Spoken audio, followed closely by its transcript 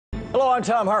Hello, I'm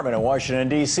Tom Hartman in Washington,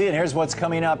 D.C., and here's what's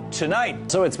coming up tonight.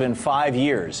 So it's been 5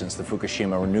 years since the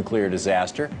Fukushima nuclear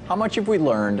disaster. How much have we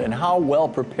learned, and how well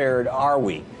prepared are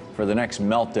we for the next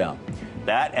meltdown?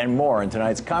 That and more in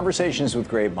tonight's Conversations with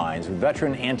Great Minds with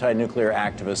veteran anti-nuclear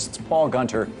activists Paul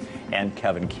Gunter and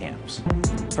Kevin Camps.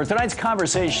 For tonight's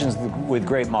Conversations with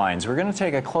Great Minds, we're going to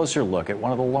take a closer look at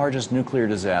one of the largest nuclear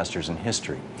disasters in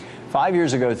history. 5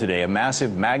 years ago today, a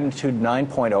massive magnitude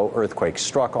 9.0 earthquake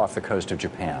struck off the coast of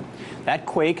Japan. That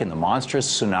quake and the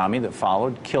monstrous tsunami that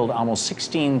followed killed almost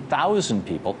 16,000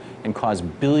 people and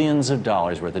caused billions of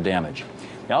dollars worth of damage.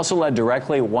 They also led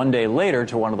directly one day later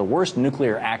to one of the worst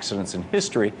nuclear accidents in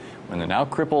history when the now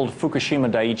crippled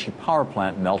Fukushima Daiichi power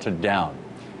plant melted down.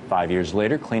 5 years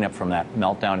later, cleanup from that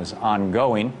meltdown is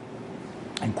ongoing,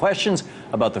 and questions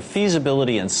about the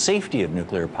feasibility and safety of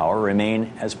nuclear power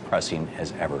remain as pressing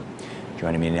as ever.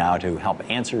 Joining me now to help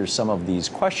answer some of these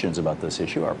questions about this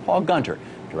issue are Paul Gunter,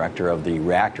 director of the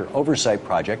Reactor Oversight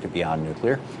Project at Beyond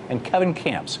Nuclear, and Kevin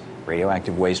Camps,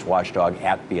 radioactive waste watchdog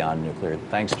at Beyond Nuclear.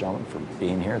 Thanks, gentlemen, for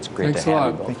being here. It's great to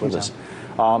have you both with us.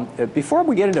 Before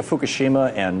we get into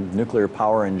Fukushima and nuclear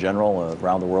power in general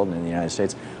around the world and in the United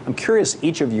States, I'm curious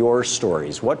each of your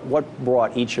stories. What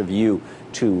brought each of you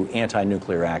to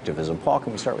anti-nuclear activism? Paul,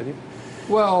 can we start with you?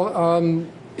 Well,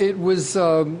 it was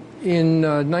in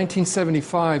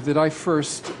 1975 that I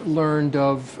first learned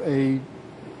of a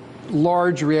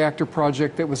large reactor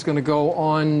project that was going to go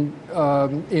on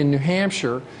in New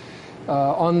Hampshire,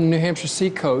 on the New Hampshire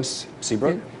seacoast.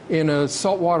 Seabrook? In a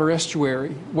saltwater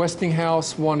estuary.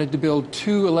 Westinghouse wanted to build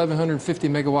two 1,150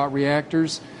 megawatt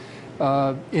reactors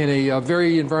in a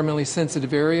very environmentally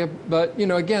sensitive area. But, you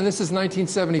know, again, this is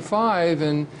 1975,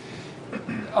 and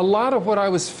a lot of what I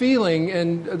was feeling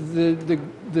and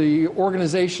the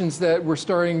organizations that were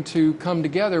starting to come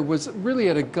together was really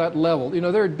at a gut level. You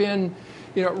know, there had been,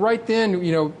 you know, right then,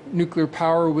 you know, nuclear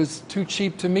power was too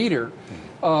cheap to meter.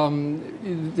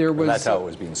 There was. That's how it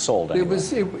was being sold. Anyway.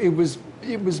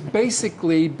 It was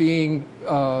basically being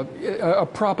a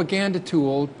propaganda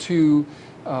tool to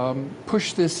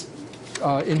push this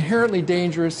inherently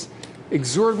dangerous,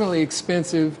 exorbitantly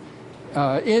expensive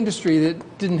industry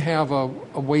that didn't have a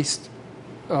waste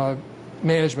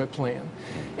management plan.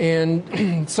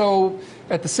 And so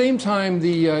at the same time,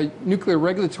 the Nuclear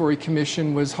Regulatory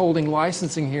Commission was holding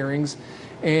licensing hearings,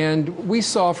 and we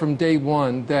saw from day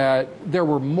one that there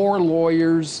were more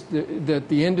lawyers that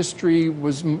the industry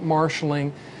was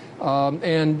marshaling,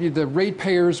 and the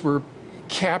ratepayers were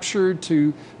captured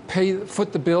to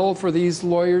foot the bill for these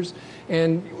lawyers.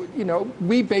 And, you know,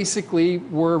 we basically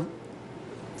were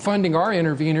funding our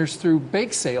interveners through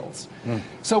bake sales.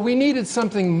 So we needed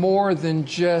something more than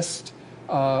just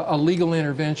a legal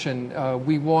intervention.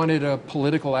 We wanted a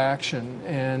political action,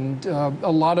 and a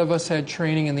lot of us had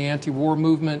training in the anti-war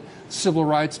movement, civil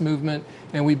rights movement,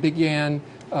 and we began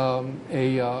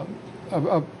a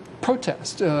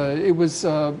protest. It was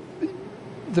the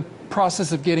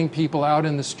process of getting people out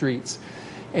in the streets,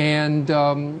 and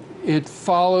it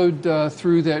followed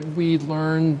through that we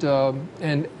learned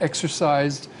and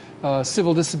exercised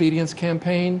civil disobedience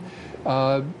campaign,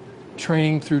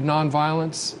 training through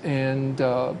nonviolence and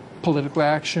political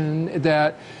action.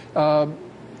 That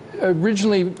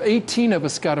originally 18 of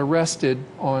us got arrested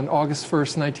on August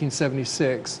 1st,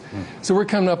 1976. So we're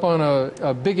coming up on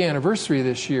a big anniversary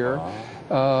this year.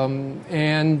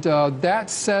 And that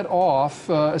set off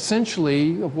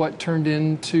essentially what turned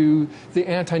into the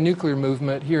anti-nuclear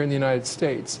movement here in the United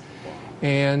States.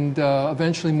 And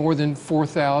eventually more than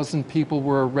 4,000 people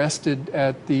were arrested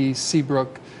at the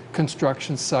Seabrook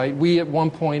construction site. We at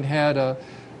one point had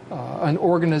an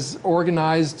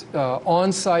organized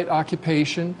on-site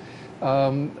occupation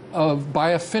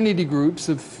by affinity groups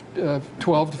of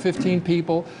 12 to 15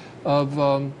 people,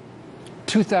 of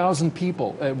 2,000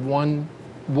 people at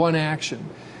one action.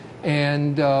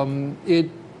 And it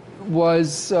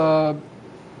was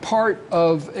part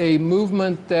of a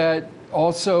movement that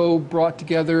also brought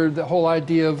together the whole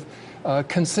idea of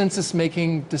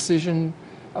consensus-making decision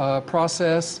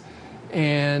process,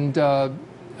 and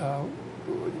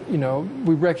you know,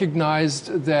 we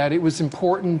recognized that it was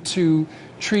important to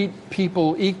treat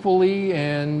people equally,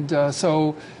 and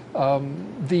so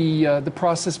the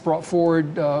process brought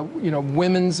forward you know,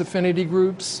 women's affinity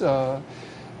groups,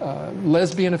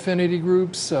 lesbian affinity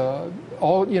groups,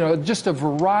 all, you know, just a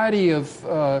variety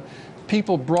of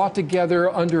people brought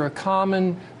together under a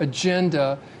common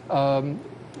agenda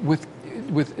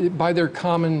by their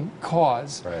common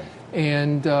cause. Right.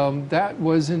 And that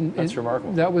was That's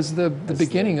remarkable. That was the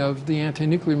beginning of the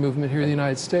anti-nuclear movement here in the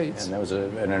United States. And that was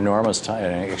an enormous time,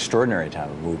 an extraordinary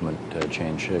time of movement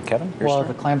change. Kevin? Well,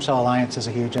 the Clamshell Alliance is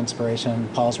a huge inspiration.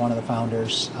 Paul's one of the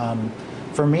founders.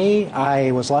 For me,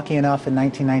 I was lucky enough in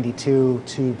 1992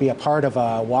 to be a part of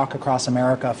a Walk Across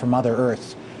America for Mother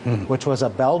Earth, which was a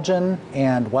Belgian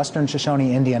and Western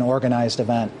Shoshone Indian organized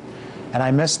event. And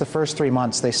I missed the first 3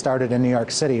 months. They started in New York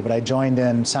City, but I joined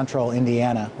in central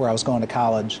Indiana, where I was going to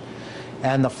college.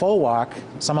 And the full walk,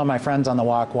 some of my friends on the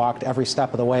walk walked every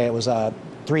step of the way. It was a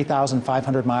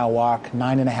 3,500-mile walk,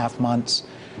 9.5 months.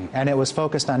 And it was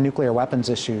focused on nuclear weapons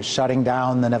issues, shutting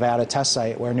down the Nevada test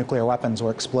site where nuclear weapons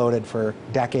were exploded for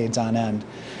decades on end.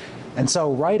 And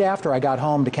so right after I got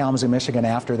home to Kalamazoo, Michigan,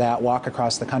 after that walk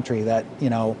across the country that,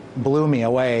 blew me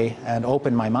away and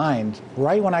opened my mind,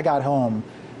 right when I got home,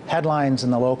 headlines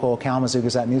in the local Kalamazoo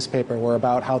Gazette newspaper were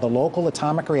about how the local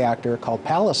atomic reactor called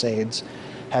Palisades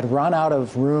had run out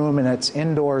of room in its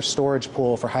indoor storage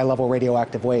pool for high-level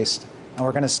radioactive waste. And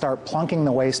we're going to start plunking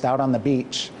the waste out on the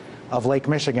beach of Lake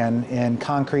Michigan in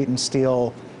concrete and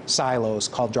steel silos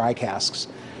called dry casks.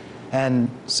 And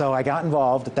so I got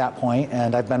involved at that point,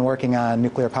 and I've been working on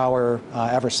nuclear power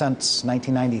ever since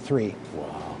 1993.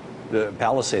 Wow. The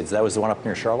Palisades, that was the one up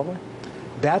near Charlevoix?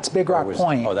 That's Big Rock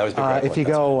Point. Oh, that was Big Rock Point. If you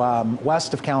go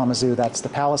west of Kalamazoo, that's the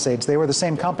Palisades. They were the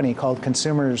same company called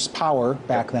Consumers Power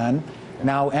back then.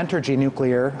 Now Entergy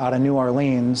Nuclear out of New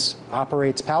Orleans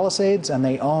operates Palisades, and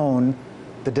they own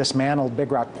the dismantled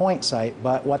Big Rock Point site.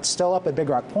 But what's still up at Big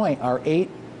Rock Point are 8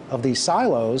 of these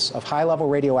silos of high-level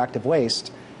radioactive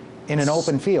waste in an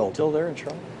open field. Still there in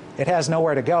Charlotte? It has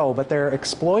nowhere to go, but they're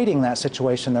exploiting that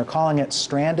situation. They're calling it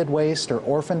stranded waste or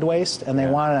orphaned waste, and they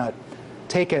want to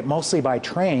take it mostly by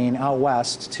train out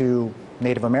west to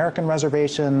Native American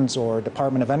reservations or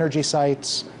Department of Energy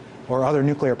sites or other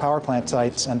nuclear power plant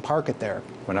sites and park it there.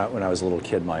 When I was a little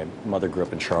kid, my mother grew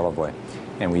up in Charlevoix,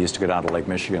 and we used to go down to Lake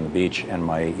Michigan, the beach, and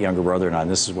my younger brother and I, and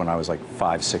this is when I was like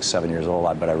 5, 6, 7 years old,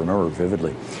 but I remember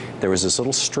vividly, there was this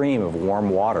little stream of warm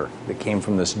water that came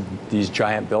from these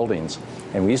giant buildings,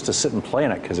 and we used to sit and play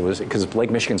in it because Lake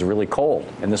Michigan's really cold,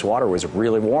 and this water was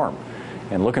really warm.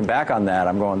 And looking back on that,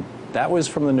 I'm going, that was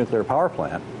from the nuclear power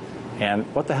plant, and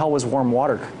what the hell was warm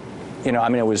water? It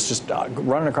was just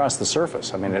running across the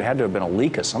surface. It had to have been a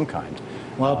leak of some kind.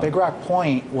 Well, Big Rock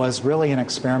Point was really an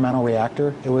experimental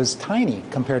reactor. It was tiny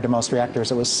compared to most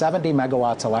reactors. It was 70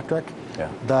 megawatts electric. Yeah.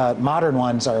 The modern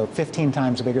ones are 15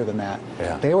 times bigger than that.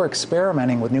 Yeah. They were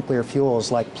experimenting with nuclear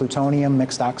fuels like plutonium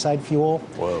mixed oxide fuel.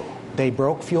 Whoa. They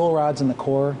broke fuel rods in the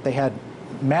core. They had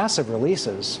massive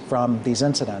releases from these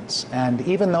incidents. And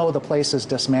even though the place is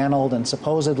dismantled and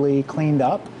supposedly cleaned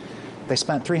up, they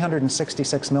spent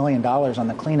 $366 million on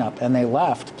the cleanup, and they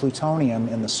left plutonium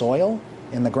in the soil,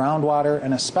 in the groundwater,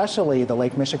 and especially the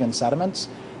Lake Michigan sediments.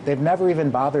 They've never even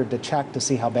bothered to check to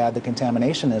see how bad the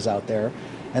contamination is out there.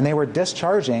 And they were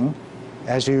discharging,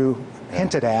 as you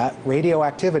hinted at,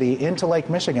 radioactivity into Lake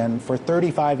Michigan for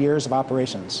 35 years of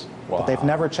operations. Wow. But they've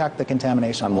never checked the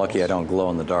contamination I'm levels. lucky I don't glow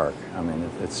in the dark.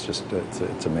 It's just,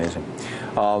 it's amazing.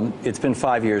 It's been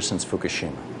 5 years since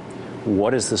Fukushima.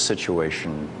 What is the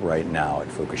situation right now at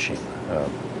Fukushima?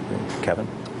 Kevin?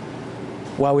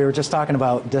 Well, we were just talking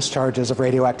about discharges of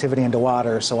radioactivity into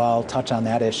water, so I'll touch on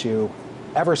that issue.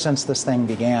 Ever since this thing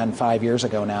began 5 years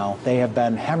ago now, they have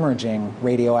been hemorrhaging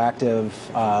radioactive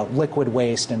liquid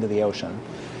waste into the ocean.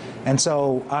 And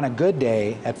so on a good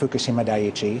day at Fukushima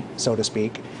Daiichi, so to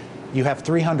speak, you have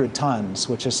 300 tons,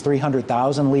 which is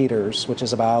 300,000 liters, which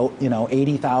is about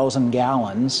 80,000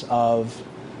 gallons of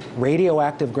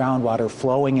radioactive groundwater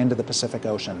flowing into the Pacific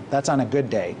Ocean. That's on a good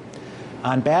day.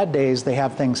 On bad days, they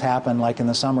have things happen like in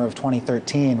the summer of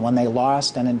 2013 when they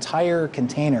lost an entire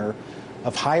container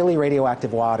of highly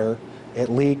radioactive water. It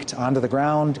leaked onto the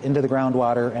ground, into the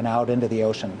groundwater, and out into the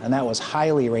ocean. And that was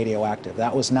highly radioactive.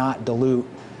 That was not dilute,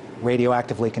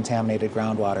 radioactively contaminated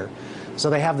groundwater. So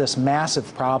they have this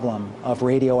massive problem of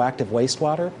radioactive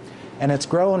wastewater. And it's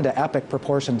grown to epic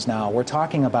proportions now. We're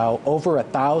talking about over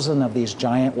 1,000 of these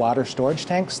giant water storage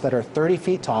tanks that are 30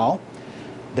 feet tall.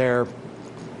 They're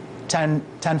 10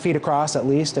 feet across at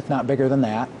least, if not bigger than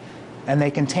that. And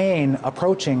they contain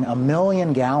approaching 1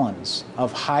 million gallons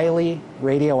of highly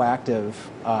radioactive,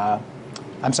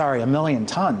 1 million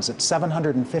tons. It's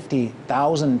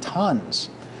 750,000 tons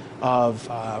of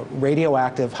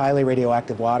radioactive, highly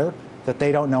radioactive water that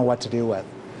they don't know what to do with.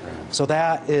 So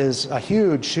that is a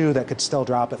huge shoe that could still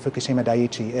drop at Fukushima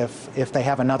Daiichi. If they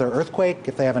have another earthquake,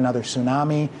 if they have another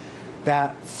tsunami,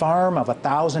 that farm of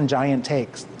 1,000 giant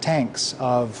tanks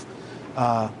of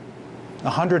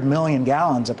 100 million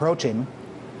gallons approaching.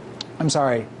 I'm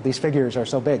sorry, these figures are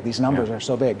so big, these numbers are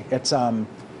so big. It's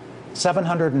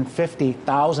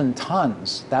 750,000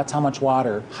 tons. That's how much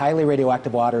water, highly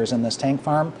radioactive water, is in this tank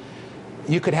farm.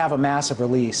 You could have a massive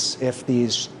release if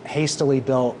these hastily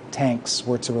built tanks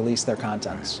were to release their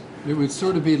contents. It would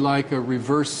sort of be like a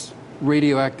reverse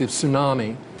radioactive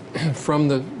tsunami from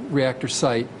the reactor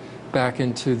site back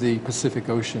into the Pacific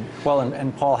Ocean. Well,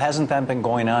 and Paul, hasn't that been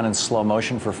going on in slow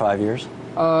motion for 5 years?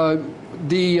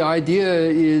 The idea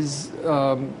is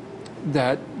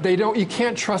that you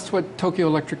can't trust what Tokyo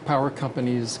Electric Power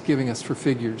Company is giving us for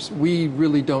figures. We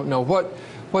really don't know.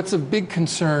 What's a big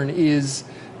concern is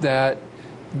that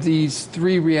these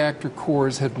 3 reactor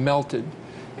cores have melted,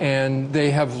 and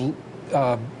they have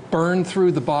burned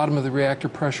through the bottom of the reactor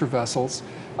pressure vessels,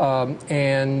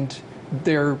 and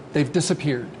they've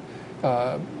disappeared.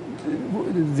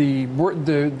 The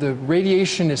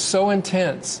radiation is so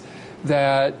intense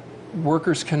that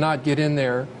workers cannot get in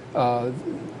there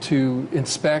to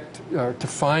inspect, to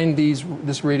find these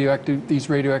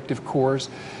radioactive cores.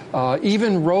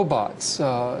 Even robots,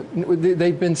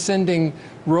 they've been sending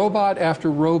robot after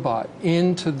robot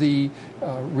into the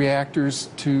reactors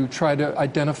to try to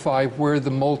identify where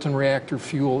the molten reactor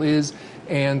fuel is.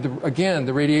 And again,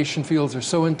 the radiation fields are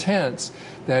so intense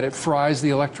that it fries the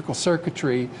electrical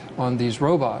circuitry on these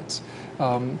robots.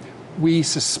 We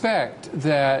suspect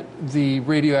that the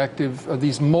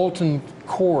these molten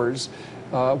cores,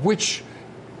 which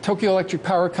Tokyo Electric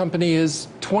Power Company is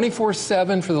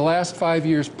 24/7 for the last 5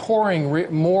 years pouring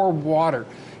more water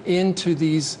into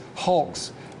these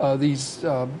hulks, these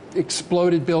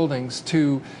exploded buildings,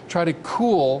 to try to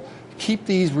keep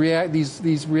these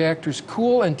reactors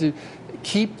cool, and to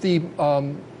keep the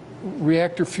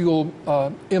reactor fuel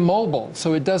immobile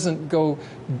so it doesn't go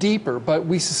deeper. But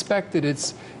we suspect that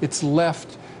it's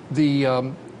left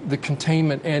the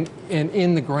containment and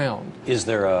in the ground. Is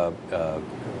there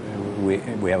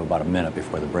we have about a minute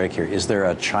before the break here. Is there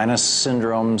a China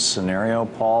syndrome scenario,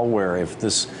 Paul, where if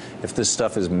this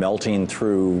stuff is melting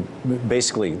through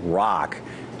basically rock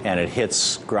and it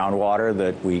hits groundwater,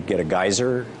 that we get a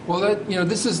geyser? Well,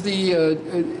 this is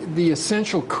the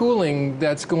essential cooling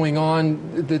that's going on,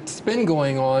 that's been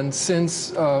going on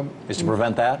since. Is to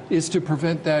prevent that? Is to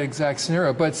prevent that exact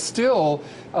scenario. But still,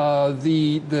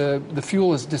 the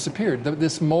fuel has disappeared.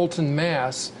 This molten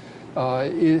mass,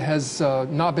 it has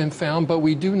not been found, but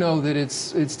we do know that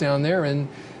it's down there, and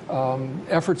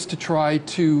efforts to try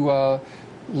to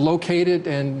locate it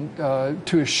and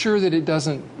to assure that it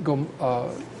doesn't go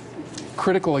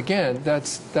critical again,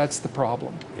 that's the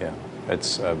problem. Yeah,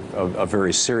 it's a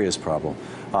very serious problem.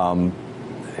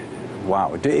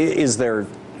 Wow. Is there,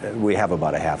 we have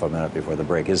about a half a minute before the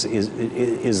break,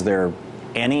 is there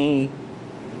any,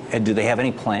 do they have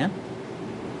any plan?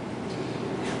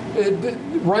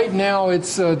 Right now,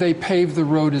 it's they pave the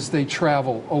road as they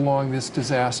travel along this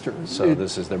disaster. So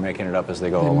they're making it up as they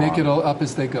go along. They make it up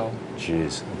as they go.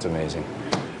 Jeez, that's amazing.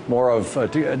 More of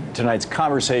tonight's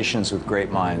Conversations with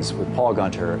Great Minds with Paul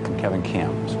Gunter and Kevin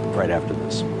Camps right after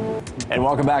this. And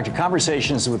welcome back to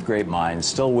Conversations with Great Minds.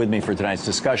 Still with me for tonight's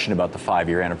discussion about the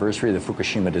 5-year anniversary of the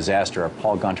Fukushima disaster are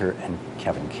Paul Gunter and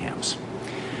Kevin Camps.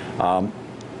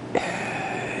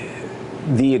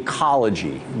 The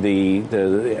ecology,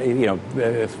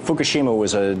 Fukushima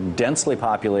was a densely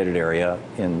populated area,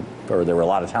 or there were a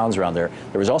lot of towns around there.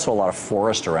 There was also a lot of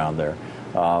forest around there.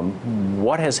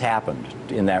 What has happened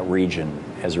in that region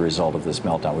as a result of this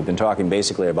meltdown? We've been talking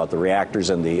basically about the reactors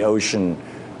and the ocean,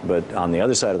 but on the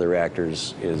other side of the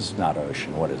reactors is not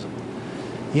ocean. What is it?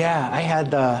 Yeah, I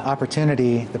had the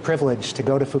opportunity, the privilege to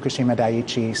go to Fukushima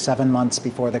Daiichi 7 months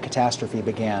before the catastrophe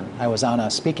began. I was on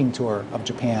a speaking tour of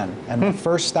Japan, and my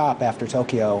first stop after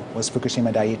Tokyo was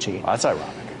Fukushima Daiichi. Oh, that's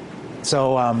ironic.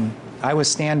 So I was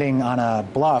standing on a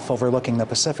bluff overlooking the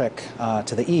Pacific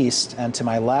to the east, and to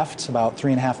my left, about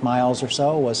 3.5 miles or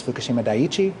so, was Fukushima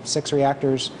Daiichi, 6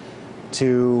 reactors.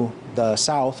 To the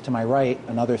south, to my right,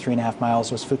 another 3.5 miles,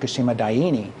 was Fukushima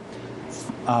Daini,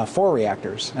 4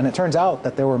 reactors. And it turns out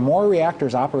that there were more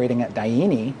reactors operating at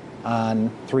Daini on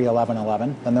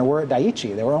 3/11/11 than there were at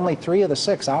Daiichi. There were only 3 of the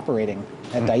 6 operating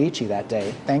at Daiichi that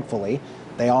day. Thankfully,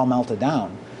 they all melted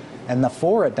down. And the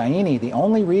 4 at Daini, the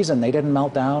only reason they didn't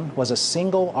melt down was a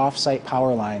single off-site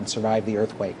power line survived the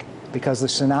earthquake, because the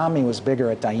tsunami was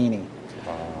bigger at Daini.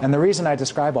 And the reason I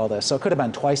describe all this, so it could have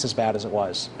been twice as bad as it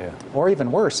was. Yeah. Or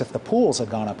even worse, if the pools had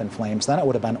gone up in flames, then it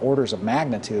would have been orders of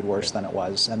magnitude worse than it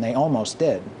was, and they almost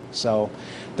did. So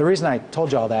the reason I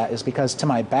told you all that is because to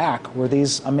my back were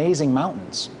these amazing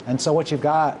mountains. And so what you've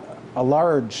got, a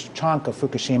large chunk of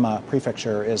Fukushima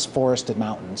Prefecture is forested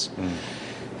mountains.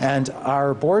 And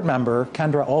our board member,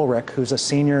 Kendra Ulrich, who's a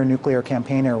senior nuclear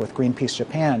campaigner with Greenpeace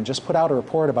Japan, just put out a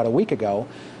report about a week ago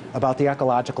about the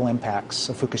ecological impacts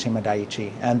of Fukushima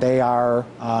Daiichi. And they are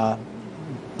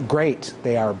great,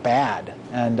 they are bad.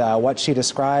 And what she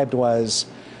described was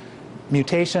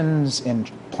mutations in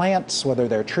plants, whether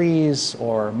they're trees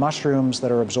or mushrooms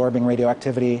that are absorbing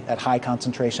radioactivity at high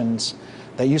concentrations.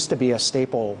 That used to be a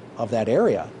staple of that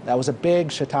area. That was a big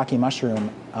shiitake mushroom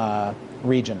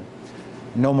region.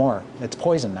 No more. It's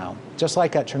poison now, just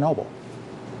like at Chernobyl.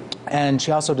 And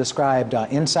she also described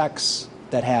insects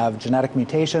that have genetic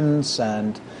mutations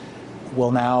and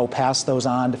will now pass those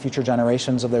on to future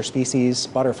generations of their species,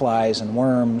 butterflies and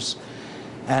worms.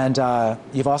 And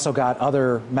you've also got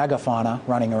other megafauna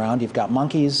running around. You've got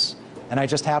monkeys. And I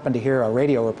just happened to hear a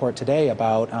radio report today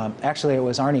about, actually it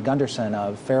was Arnie Gunderson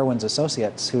of Fairwinds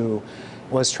Associates who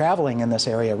was traveling in this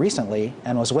area recently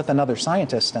and was with another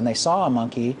scientist, and they saw a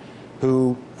monkey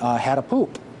who had a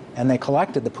poop. And they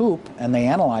collected the poop and they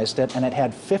analyzed it, and it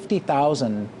had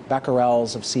 50,000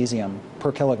 becquerels of cesium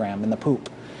per kilogram in the poop.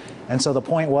 And so the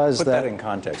point was Put that in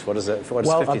context. What is it? What is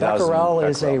well, 50,000 a becquerel becquerel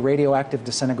is a radioactive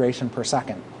disintegration per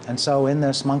second. And so in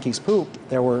this monkey's poop,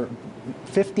 there were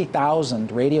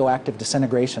 50,000 radioactive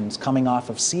disintegrations coming off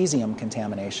of cesium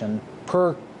contamination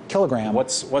per kilogram.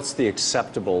 What's the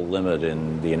acceptable limit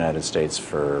in the United States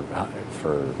for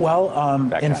well,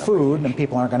 that in kind of food, and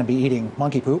people aren't going to be eating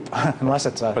monkey poop unless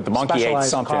it's a But the monkey ate specialized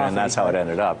something, coffee. and that's how it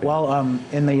ended up. Well,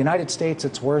 in the United States,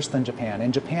 it's worse than Japan.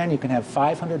 In Japan, you can have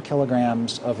 500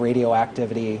 kilograms of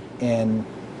radioactivity in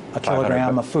a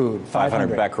kilogram of food.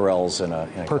 500 becquerels in a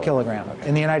per kilogram. Okay.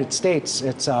 In the United States,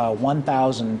 it's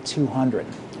 1,200.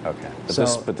 Okay,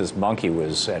 but this monkey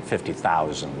was at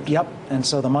 50,000. Yep, and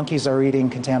so the monkeys are eating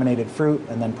contaminated fruit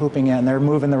and then pooping it, and they're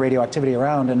moving the radioactivity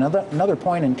around. Another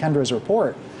point in Kendra's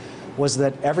report was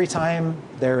that every time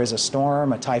there is a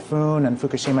storm, a typhoon, and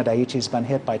Fukushima Daiichi's been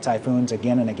hit by typhoons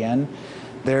again and again,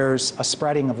 there's a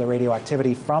spreading of the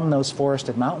radioactivity from those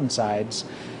forested mountainsides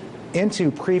into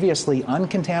previously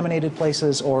uncontaminated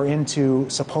places or into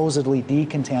supposedly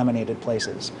decontaminated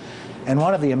places. And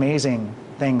one of the amazing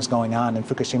things going on in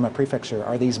Fukushima Prefecture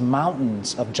are these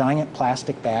mountains of giant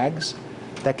plastic bags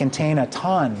that contain a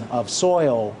ton of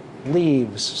soil,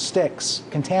 leaves, sticks,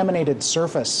 contaminated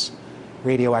surface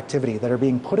radioactivity that are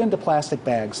being put into plastic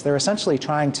bags. They're essentially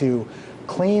trying to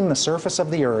clean the surface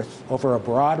of the Earth over a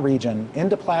broad region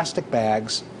into plastic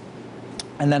bags.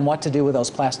 And then what to do with those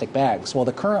plastic bags? Well,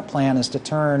 the current plan is to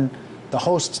turn the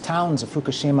host towns of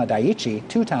Fukushima Daiichi,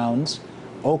 2 towns,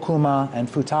 Okuma and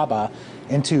Futaba,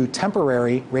 into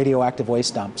temporary radioactive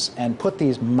waste dumps and put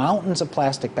these mountains of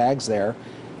plastic bags there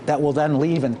that will then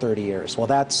leave in 30 years. Well,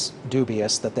 that's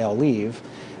dubious that they'll leave.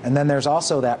 And then there's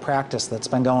also that practice that's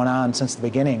been going on since the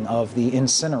beginning of the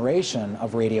incineration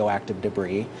of radioactive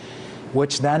debris,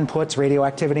 which then puts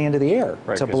radioactivity into the air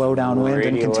to blow downwind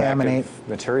and contaminate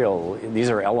material. These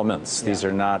are elements. These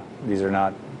are not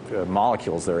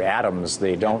molecules. They're atoms.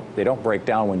 They don't break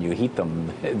down when you heat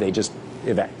them. They just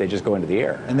go into the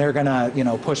air. And they're going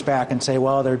to, push back and say,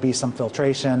 well, there'd be some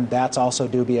filtration. That's also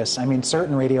dubious. I mean,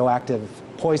 certain radioactive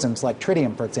poisons, like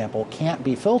tritium, for example, can't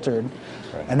be filtered.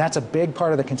 Right. And that's a big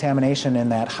part of the contamination in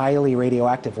that highly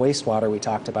radioactive wastewater we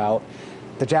talked about.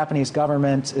 The Japanese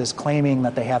government is claiming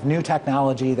that they have new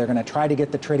technology. They're going to try to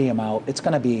get the tritium out. It's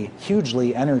going to be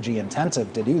hugely energy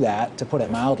intensive to do that, to put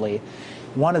it mildly.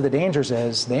 One of the dangers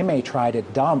is they may try to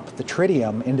dump the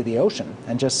tritium into the ocean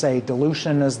and just say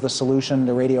dilution is the solution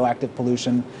to radioactive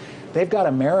pollution. They've got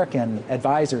American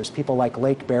advisors, people like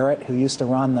Lake Barrett, who used to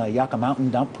run the Yucca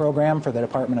Mountain dump program for the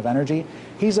Department of Energy.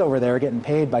 He's over there getting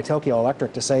paid by Tokyo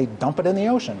Electric to say, dump it in the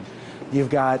ocean. You've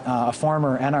got a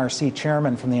former NRC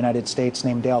chairman from the United States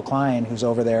named Dale Klein, who's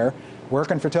over there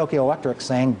working for Tokyo Electric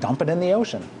saying, dump it in the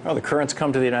ocean. Well, the currents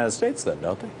come to the United States then,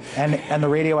 don't they? And the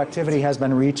radioactivity has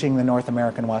been reaching the North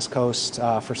American West Coast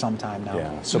for some time now.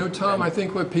 Yeah. So, Tom, I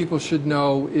think what people should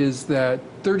know is that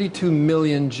 32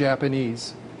 million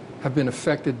Japanese have been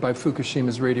affected by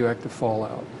Fukushima's radioactive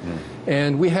fallout.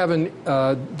 And we have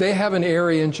they have an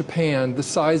area in Japan the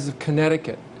size of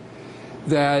Connecticut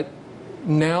that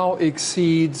now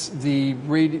exceeds the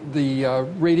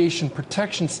radiation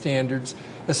protection standards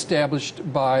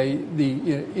established by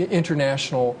the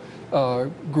international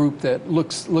group that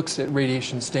looks at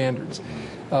radiation standards.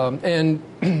 And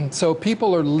so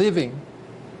people are living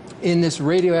in this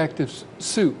radioactive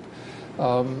soup.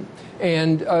 And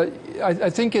I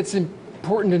think it's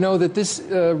important to know that this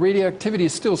radioactivity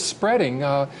is still spreading.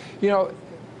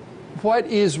 What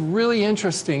is really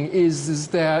interesting is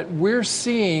that we're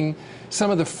seeing some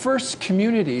of the first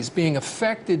communities being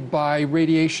affected by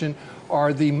radiation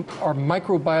are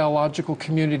microbiological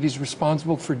communities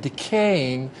responsible for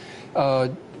decaying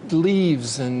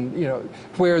leaves, and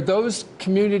where those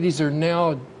communities are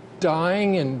now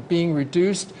dying and being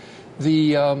reduced.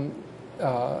 The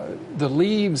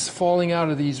leaves falling out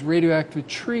of these radioactive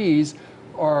trees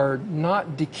are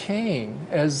not decaying,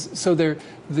 so they're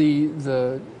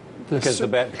because the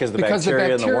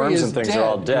bacteria and the worms and things are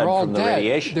all dead from the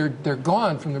radiation. They're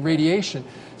gone from the radiation.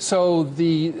 So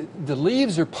the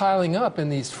leaves are piling up in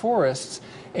these forests,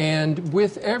 and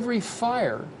with every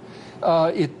fire,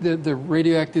 the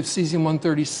radioactive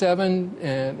cesium-137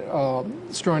 and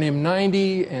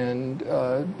strontium-90 and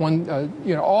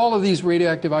all of these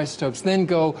radioactive isotopes then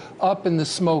go up in the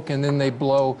smoke, and then they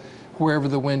blow wherever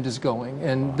the wind is going.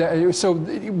 And so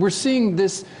we're seeing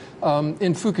this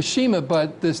in Fukushima,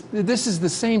 but this is the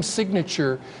same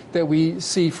signature that we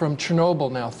see from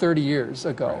Chernobyl now 30 years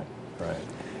ago. Right.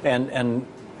 And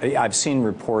I've seen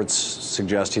reports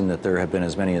suggesting that there have been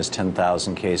as many as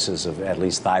 10,000 cases of at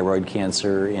least thyroid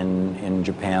cancer in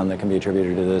Japan that can be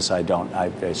attributed to this.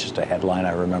 It's just a headline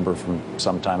I remember from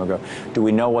some time ago. Do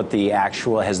we know what the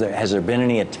actual, has there been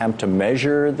any attempt to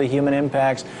measure the human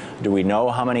impacts? Do we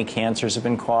know how many cancers have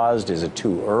been caused? Is it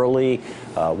too early?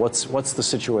 What's the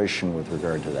situation with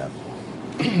regard to that?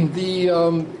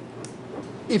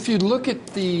 If you look at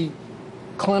the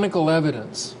clinical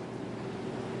evidence,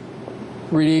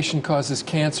 radiation causes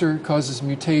cancer, causes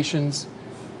mutations,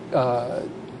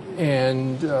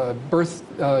 and birth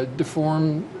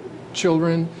deformed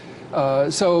children.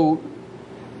 So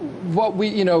what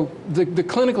the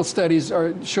clinical studies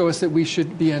show us that we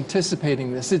should be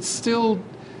anticipating this. It's still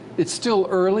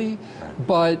early,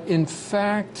 but in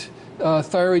fact,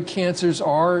 thyroid cancers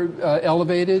are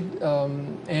elevated,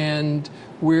 and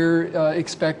we're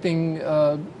expecting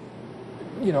a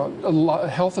lot of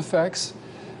health effects.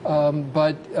 I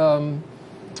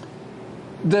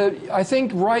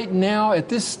think right now, at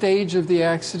this stage of the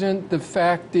accident, the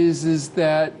fact is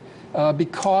that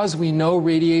because we know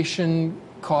radiation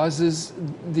causes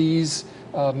these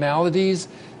maladies,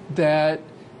 that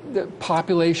the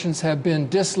populations have been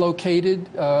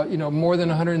dislocated. More than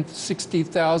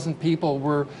 160,000 people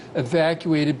were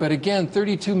evacuated, but again,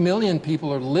 32 million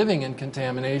people are living in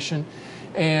contamination,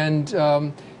 and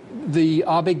the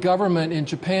Abe government in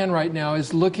Japan right now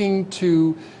is looking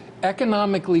to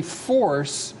economically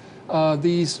force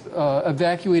these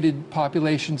evacuated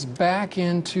populations back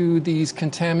into these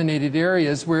contaminated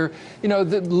areas where,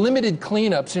 the limited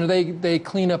cleanups, they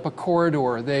clean up a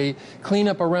corridor, they clean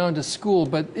up around a school,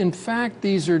 but in fact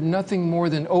these are nothing more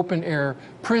than open air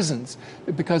prisons,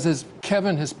 because as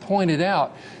Kevin has pointed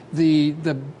out, the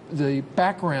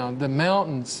background, the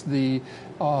mountains, the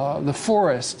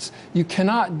forests, you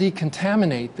cannot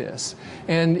decontaminate this,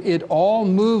 and it all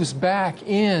moves back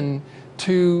in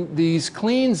to these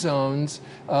clean zones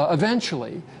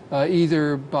eventually,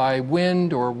 either by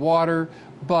wind or water,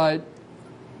 but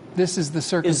this is the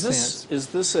circumstance. Is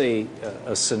this a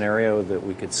scenario that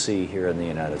we could see here in the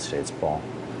United States, Paul?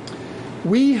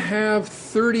 We have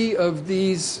 30 of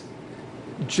these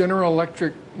General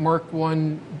Electric Mark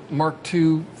I, Mark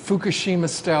II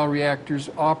Fukushima-style reactors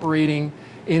operating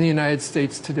in the United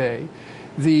States today.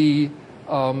 The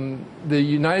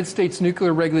United States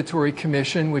Nuclear Regulatory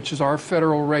Commission, which is our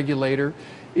federal regulator,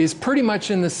 is pretty much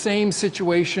in the same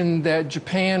situation that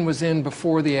Japan was in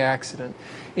before the accident,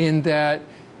 in that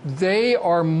they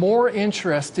are more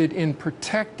interested in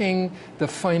protecting the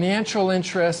financial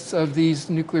interests of these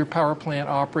nuclear power plant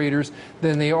operators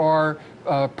than they are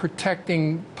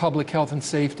protecting public health and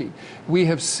safety. We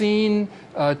have seen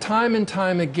time and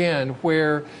time again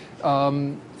where,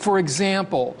 for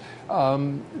example,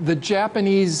 the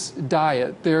Japanese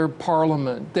Diet, their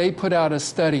parliament, they put out a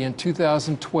study in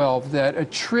 2012 that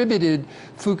attributed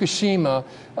Fukushima,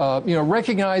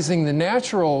 recognizing the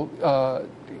natural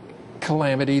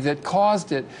calamity that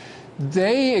caused it.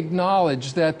 They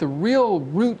acknowledged that the real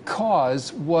root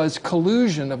cause was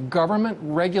collusion of government,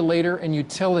 regulator, and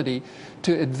utility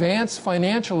to advance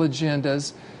financial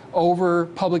agendas over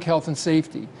public health and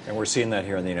safety. And we're seeing that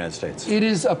here in the United States. It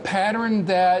is a pattern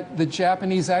that the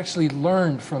Japanese actually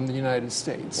learned from the United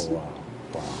States.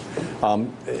 Wow.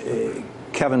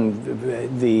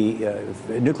 Kevin,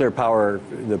 the nuclear power,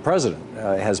 the president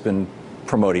has been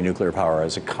promoting nuclear power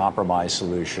as a compromise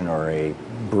solution or a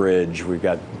bridge. We've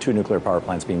got 2 nuclear power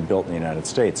plants being built in the United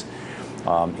States.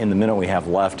 In the minute we have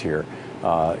left here,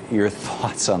 your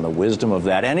thoughts on the wisdom of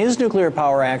that? And is nuclear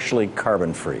power actually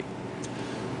carbon-free?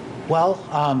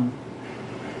 Well,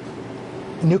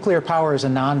 nuclear power is a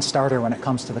non-starter when it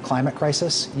comes to the climate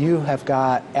crisis. You have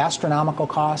got astronomical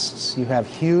costs. You have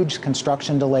huge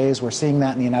construction delays. We're seeing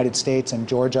that in the United States and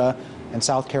Georgia in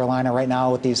South Carolina right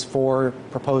now with these 4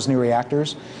 proposed new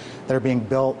reactors that are being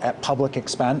built at public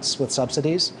expense with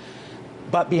subsidies.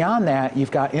 But beyond that,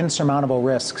 you've got insurmountable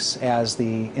risks, as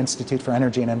the Institute for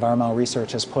Energy and Environmental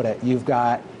Research has put it. You've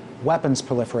got weapons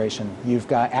proliferation. You've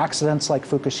got accidents like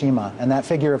Fukushima. And that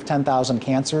figure of 10,000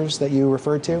 cancers that you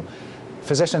referred to,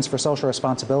 Physicians for Social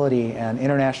Responsibility and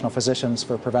International Physicians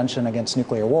for Prevention Against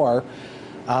Nuclear War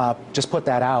just put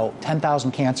that out.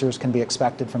 10,000 cancers can be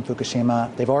expected from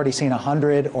Fukushima. They've already seen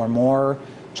 100 or more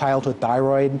childhood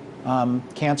thyroid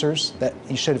cancers that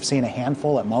you should have seen a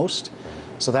handful at most.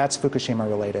 So that's Fukushima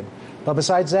related. But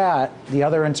besides that, the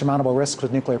other insurmountable risks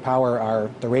with nuclear power are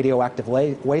the radioactive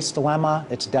waste dilemma.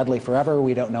 It's deadly forever.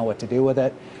 We don't know what to do with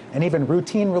it. And even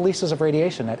routine releases of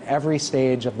radiation at every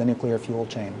stage of the nuclear fuel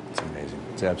chain. It's amazing.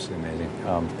 It's absolutely amazing.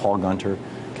 Paul Gunter,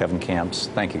 Kevin Camps,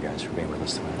 thank you guys for being with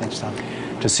us tonight. Thanks, Tom.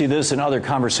 To see this and other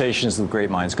Conversations with Great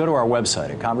Minds, go to our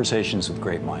website at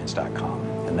conversationswithgreatminds.com.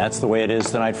 And that's the way it is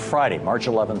tonight, Friday, March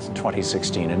 11th,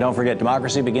 2016. And don't forget,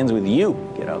 democracy begins with you.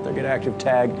 Get out there, get active,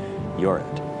 tag, you're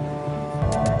it.